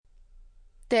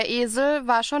Der Esel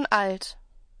war schon alt.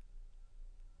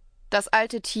 Das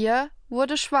alte Tier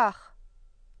wurde schwach.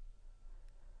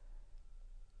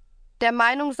 Der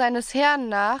Meinung seines Herrn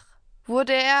nach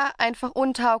wurde er einfach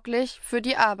untauglich für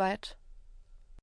die Arbeit.